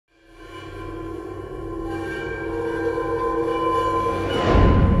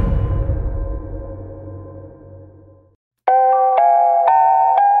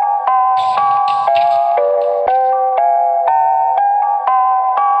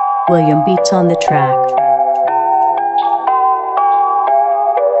William beats on the track.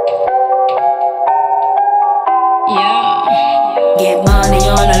 Get money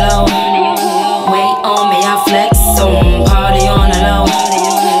on the low. Wait on me, I flex on. Party on the low.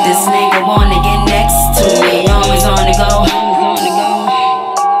 This nigga wanna get next to me. Always on the go.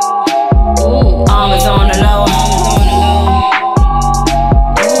 Always on the low.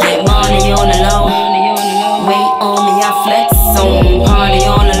 Get money on the low. Wait on me, I flex on. Party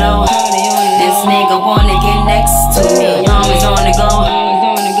on the low. This nigga wanna get next to me. Always on the go.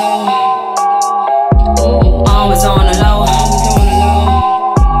 Always on the low.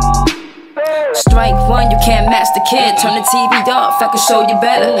 Strike one, you can't match the kid. Turn the TV off, I can show you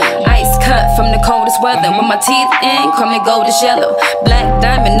better. Ice cut from the coldest weather. With my teeth in, call me goldish yellow. Black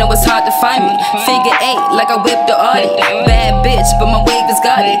diamond, know it's hard to find me. Figure 8, like I whipped the Audi. Bad bitch, but my wave is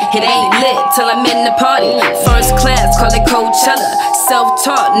gaudy. It ain't lit till I'm in the party. First class, call it Coachella.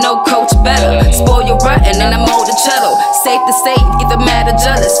 Self-taught, no coach better. Spoil you rotten and I'm old cello. Safe to say, either mad or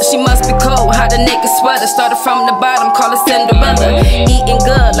jealous. She must be cold, how the naked sweater. Started from the bottom, call her Cinderella. Eating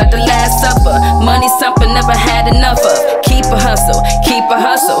good like the Last Supper. Money something never had enough of. Keep a hustle, keep a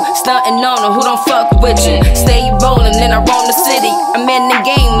hustle. Stunting on her who don't fuck with you. Stay rolling, then I roam the city. I'm in the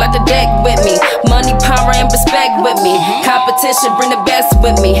game like the deck with me. Money, power, and respect with me. Competition, bring the best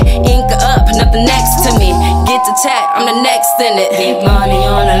with me. Inka up, nothing next to me. Get the tat, I'm the next in it. Get money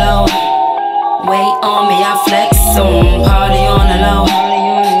on the low. Wait on me, I flex on. Party on the low.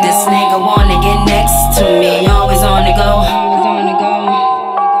 This nigga wanna get next to me. Always on the go.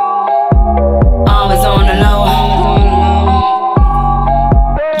 Always on the low.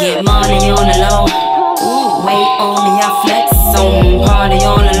 Get money on the low. Wait on me, I flex on. Party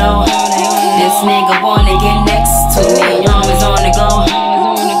on the low. This nigga wanna get next to me. Always on the go.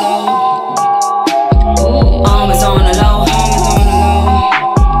 Always on the low.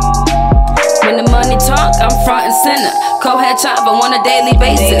 When the money talk, I'm front and center. Co-head chopper on a daily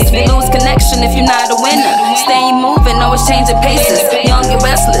basis. We lose connection if you're not a winner. Staying moving, always changing paces. Young and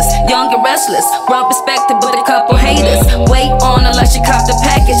restless, young and restless. Well respected with a couple haters. Wait on her like she copped the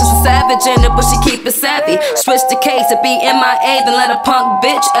package. Just a savage in it, but she keep it savvy. Switch the case, it be MIA, then let a punk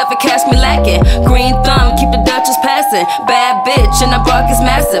bitch ever catch me lacking. Green thumb, keep the Dutchess passing. Bad bitch, and the block is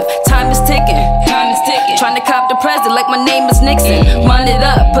massive. Time is ticking, time is ticking. Trying to cop the present like my name is Nixon. Run it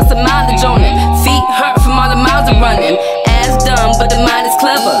up, put some mileage on it. Feet hurt from all the miles I'm running. Ass dumb, but the mind is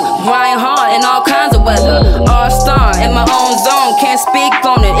clever. Grind hard in all kinds of weather. All-star in my own zone, can't speak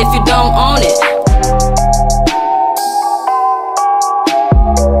on it if you don't own it.